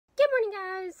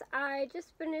guys, I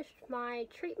just finished my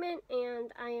treatment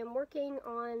and I am working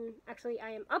on, I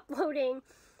am uploading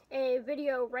a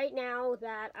video right now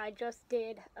that I just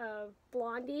did of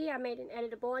Blondie. I made an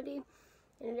edit of Blondie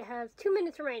and it has 2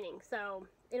 minutes remaining, so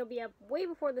it'll be up way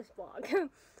before this vlog.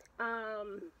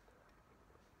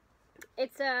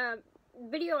 It's a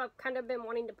video I've kind of been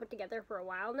wanting to put together for a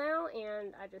while now,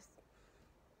 and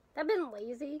I've been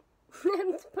lazy,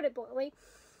 to put it bluntly.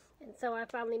 And so I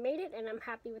finally made it, and I'm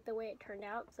happy with the way it turned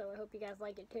out, so I hope you guys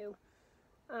like it too.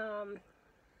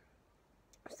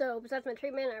 So besides my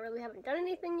treatment, I really haven't done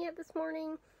anything yet this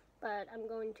morning, but I'm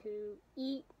going to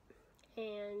eat,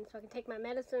 and so I can take my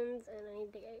medicines, and I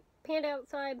need to get Panda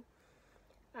outside.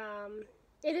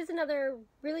 It is another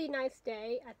really nice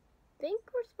day. I think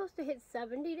we're supposed to hit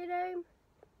 70 today.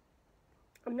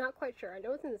 I'm not quite sure. I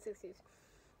know it's in the 60s.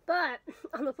 But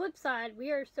on the flip side,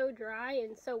 we are so dry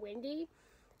and so windy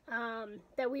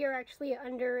that we are actually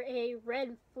under a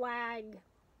red flag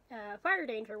fire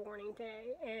danger warning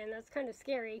today, and that's kind of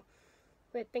scary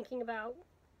with thinking about,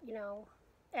 you know,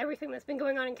 everything that's been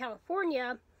going on in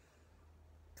California.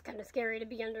 It's kind of scary to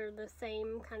be under the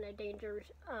same kind of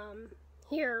dangers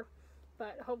here,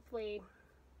 but hopefully,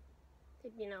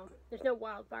 you know, there's no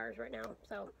wildfires right now.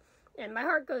 So, and my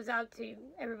heart goes out to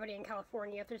everybody in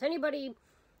California. If there's anybody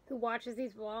who watches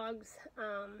these vlogs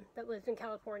that lives in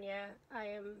California, I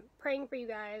am praying for you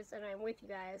guys, and I'm with you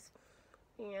guys,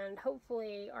 and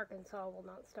hopefully Arkansas will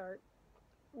not start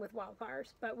with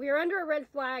wildfires. But we are under a red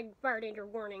flag fire danger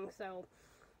warning, so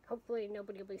hopefully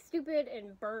nobody will be stupid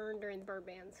and burn during the burn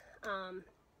bans.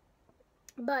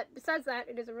 But besides that,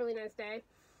 it is a really nice day,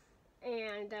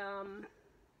 and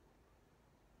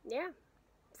yeah,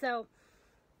 so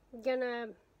I'm gonna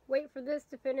wait for this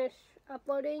to finish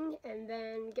uploading and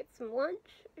then get some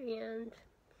lunch and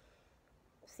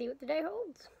see what the day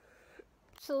holds.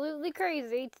 Absolutely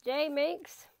crazy. Today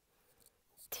makes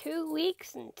 2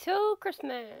 weeks until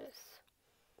Christmas.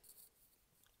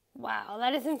 Wow,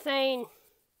 that is insane.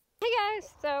 Hey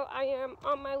guys, so I am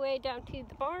on my way down to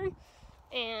the barn,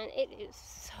 and it is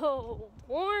so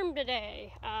warm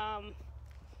today.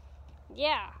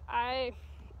 Yeah,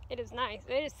 it is nice.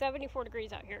 It is 74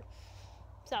 degrees out here,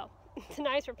 so it's a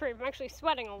nice reprieve. I'm actually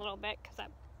sweating a little bit because I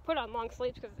put on long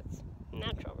sleeves because it's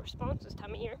natural response this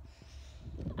time of year.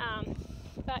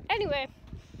 But anyway,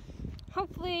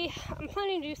 hopefully I'm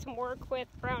planning to do some work with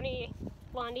Brownie,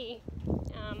 Blondie,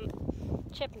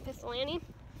 Chip, and Pistol Annie.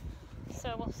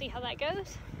 So we'll see how that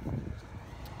goes.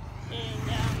 And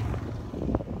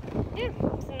yeah,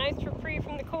 it's a nice reprieve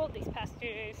from the cold these past 2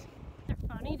 days. They're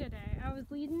funny today. I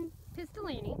was leading Pistol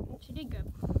Annie, and she did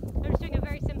good. I was doing a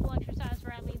very simple exercise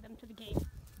where I lead them to the gate.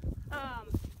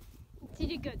 She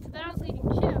did good. So then I was leading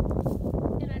Chip,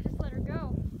 and I just let her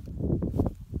go.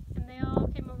 And they all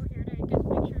came over here to, I guess,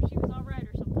 make sure she was alright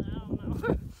or something. I don't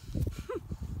know.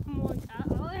 I'm like,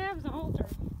 all I have is a halter.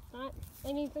 Not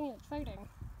anything exciting.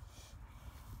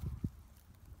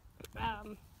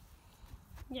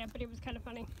 Yeah, but it was kind of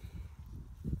funny.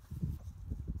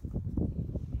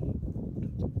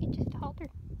 It's just a halter.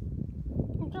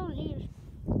 It's all it is.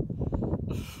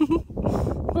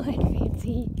 What,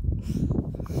 Fancy?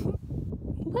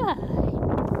 What?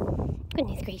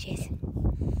 Goodness gracious.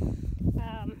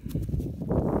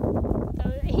 So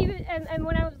and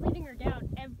when I was leading her down,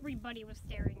 everybody was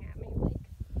staring at me like,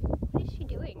 what is she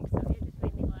doing? So it just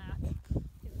made me laugh.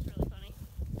 It was really funny.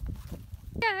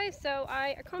 Yeah, so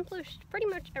I accomplished pretty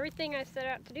much everything I set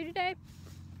out to do today.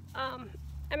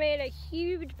 I made a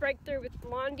huge breakthrough with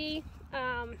Blondie.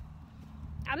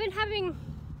 I've been having,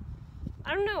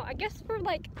 I don't know, I guess for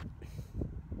like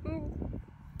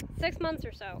 6 months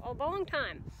or so, a long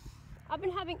time, I've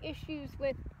been having issues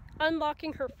with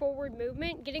unlocking her forward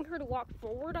movement, getting her to walk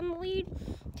forward on the lead,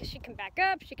 because she can back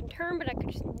up, she can turn, but I could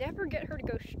just never get her to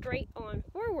go straight on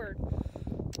forward.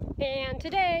 And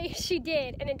today she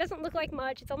did, and it doesn't look like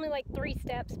much, it's only like 3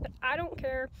 steps, but I don't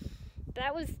care.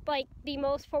 That was like the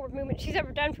most forward movement she's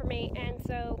ever done for me, and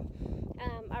so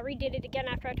I redid it again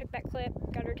after I took that clip,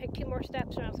 got her to take 2 more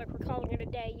steps, and I was like, we're calling it a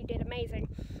day, you did amazing.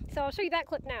 So I'll show you that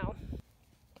clip now.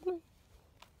 Come on.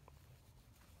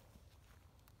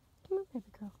 Come on,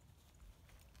 baby girl.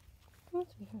 Come on,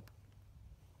 sweetheart.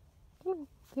 Come on.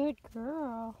 Good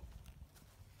girl.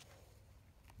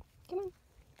 Come on.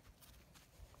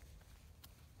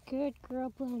 Good girl,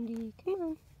 Blondie. Come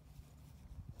on.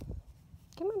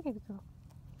 Come on, baby girl.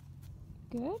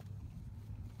 Good?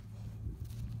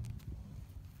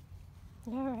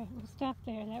 Alright, we'll stop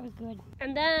there. That was good.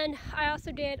 And then I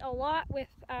also did a lot with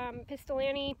Pistol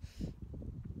Annie,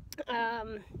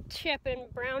 Chip,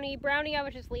 and Brownie. Brownie, I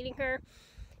was just leading her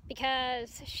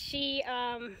because she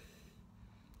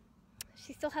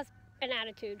she still has an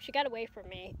attitude. She got away from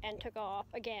me and took off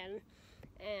again.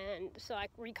 And so I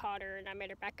recaught her and I made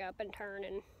her back up and turn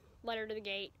and led her to the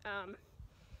gate.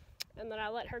 And then I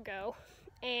let her go.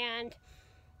 And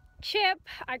Chip,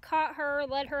 I caught her,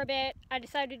 led her a bit. I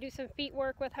decided to do some feet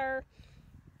work with her.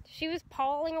 She was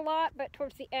pawing a lot, but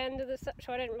towards the end of the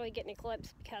so I didn't really get any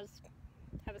clips because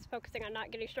I was focusing on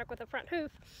not getting struck with a front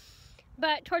hoof.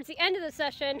 But towards the end of the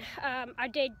session, I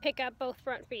did pick up both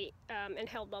front feet and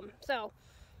held them. So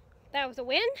that was a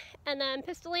win. And then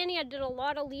Pistolani, I did a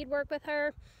lot of lead work with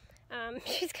her.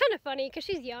 She's kind of funny because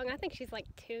she's young. I think she's like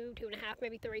 2, 2.5,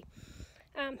 maybe 3.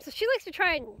 So she likes to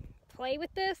try and play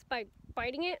with this by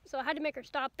biting it. So I had to make her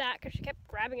stop that because she kept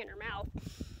grabbing it in her mouth.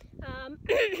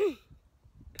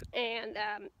 And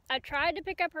I tried to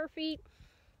pick up her feet.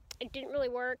 It didn't really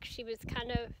work. She was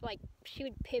kind of like, she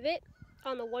would pivot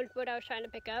on the one foot I was trying to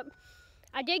pick up.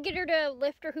 I did get her to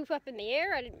lift her hoof up in the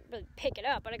air. I didn't really pick it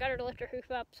up, but I got her to lift her hoof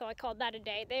up, so I called that a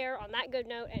day there on that good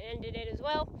note and ended it as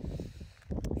well.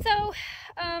 So,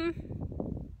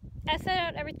 I set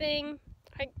out everything.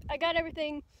 I got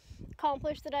everything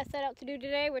accomplished that I set out to do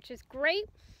today, which is great.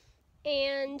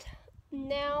 And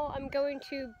now I'm going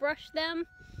to brush them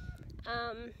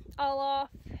all off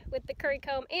with the curry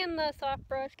comb and the soft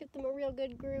brush, give them a real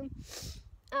good groom,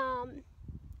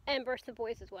 and brush the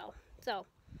boys as well. So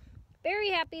very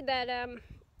happy that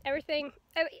everything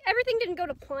didn't go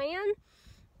to plan,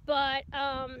 but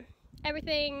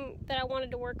everything that I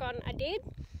wanted to work on I did,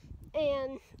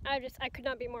 and I could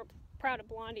not be more proud of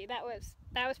Blondie. That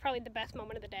was probably the best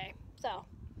moment of the day. So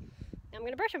I'm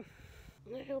gonna brush him.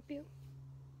 Can I help you?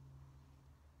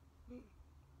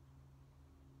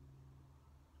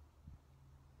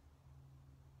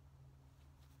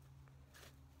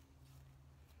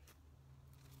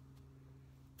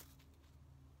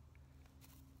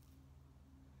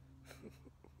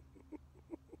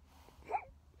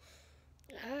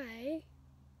 Hi.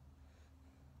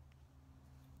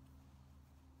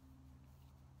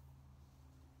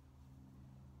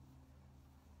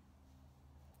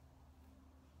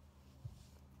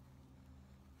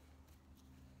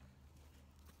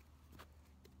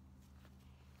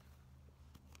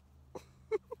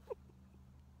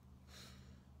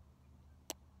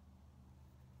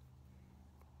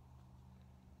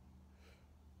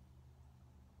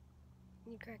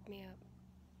 You cracked me up.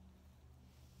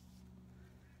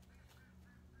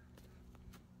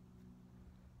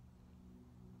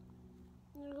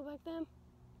 You wanna go back then?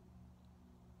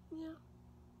 Yeah.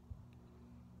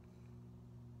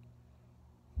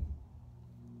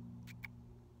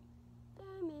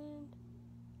 Diamond.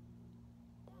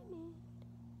 Diamond.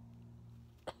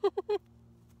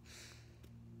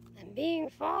 I'm being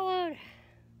followed.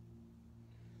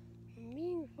 I'm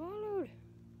being followed.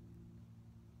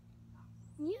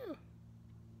 Yeah.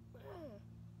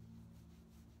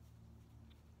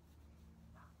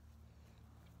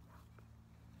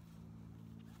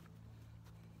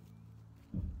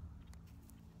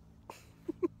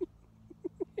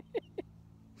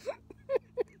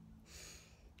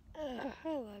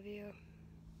 I love you.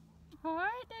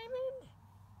 Alright, Diamond.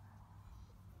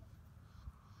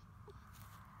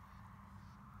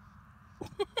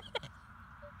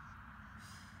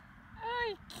 Oh,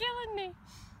 you're killing me.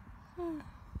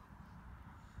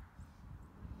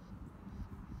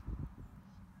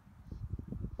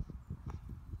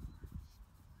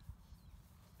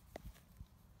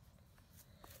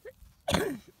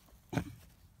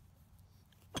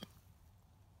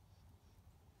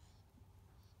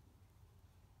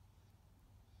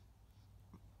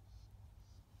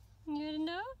 You good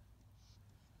enough?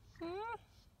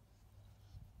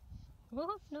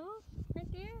 Oh, no?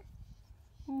 Right there?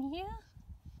 Yeah?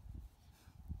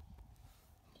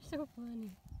 You're so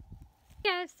funny.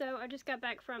 Yeah, so I just got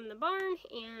back from the barn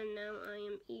and now I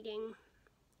am eating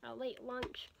a late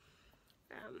lunch.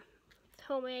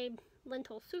 Homemade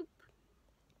lentil soup.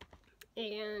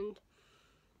 And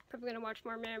probably gonna watch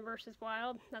more Man vs.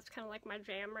 Wild. That's kind of like my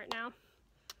jam right now.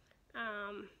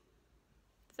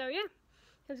 So yeah,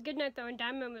 it was a good night though, and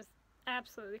Diamond was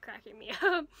absolutely cracking me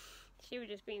up. She was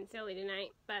just being silly tonight,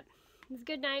 but it was a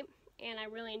good night, and I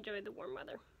really enjoyed the warm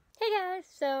weather. Hey guys,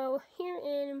 so here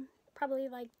in probably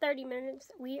like 30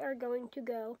 minutes, we are going to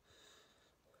go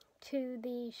to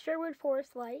the Sherwood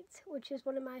Forest Lights, which is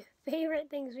one of my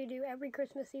favorite things we do every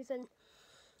Christmas season.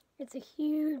 It's a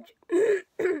huge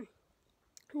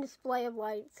display of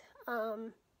lights,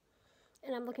 and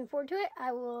I'm looking forward to it.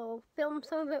 I will film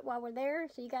some of it while we're there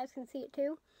so you guys can see it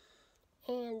too.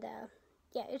 And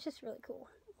yeah, it's just really cool.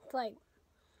 It's like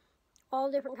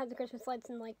all different kinds of Christmas lights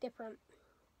and like different,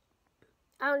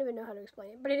 I don't even know how to explain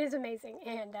it, but it is amazing,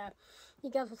 and you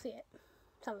guys will see it.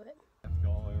 some of it. Have to go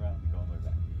all the way around and go all the way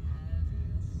back.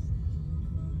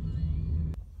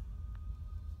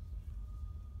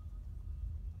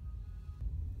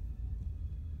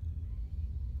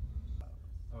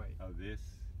 Oh wait. Oh, this?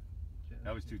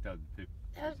 That was 2015.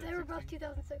 They were both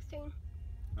 2016.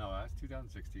 No, that's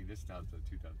 2016. This sounds like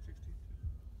 2016 too.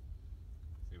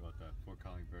 See about that? Fort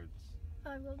Collingbirds.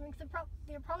 Well,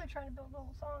 they're probably trying to build the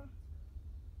whole song.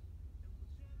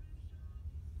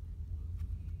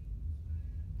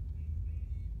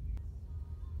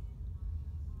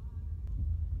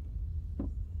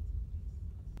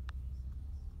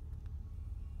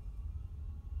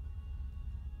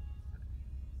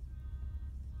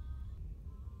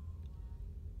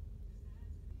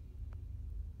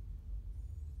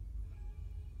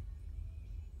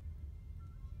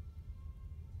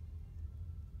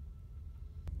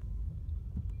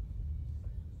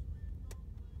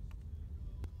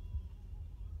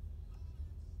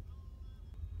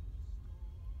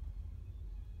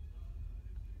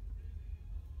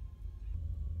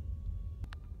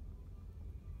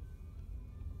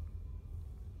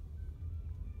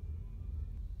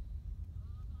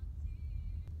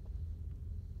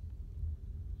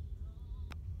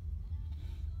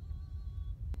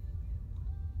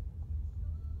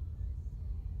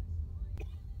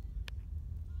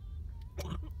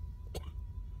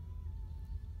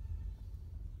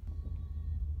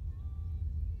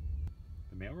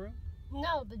 The mailroom?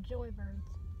 No, the Joybirds.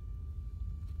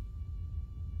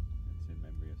 It's in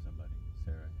memory of somebody.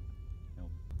 Sarah. No.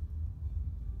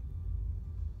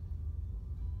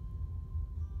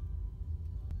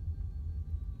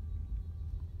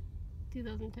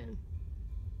 2010.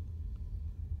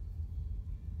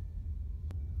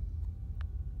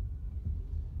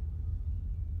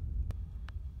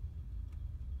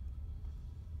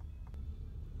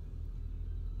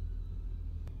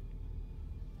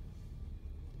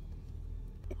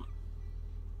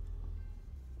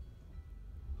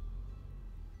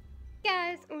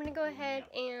 Guys, I'm gonna go ahead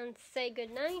and say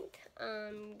good night.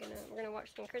 We're gonna watch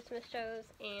some Christmas shows,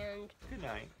 and Good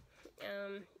night.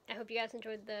 I hope you guys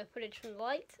enjoyed the footage from the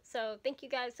lights. So thank you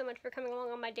guys so much for coming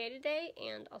along on my day today,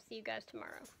 and I'll see you guys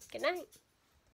tomorrow. Good night.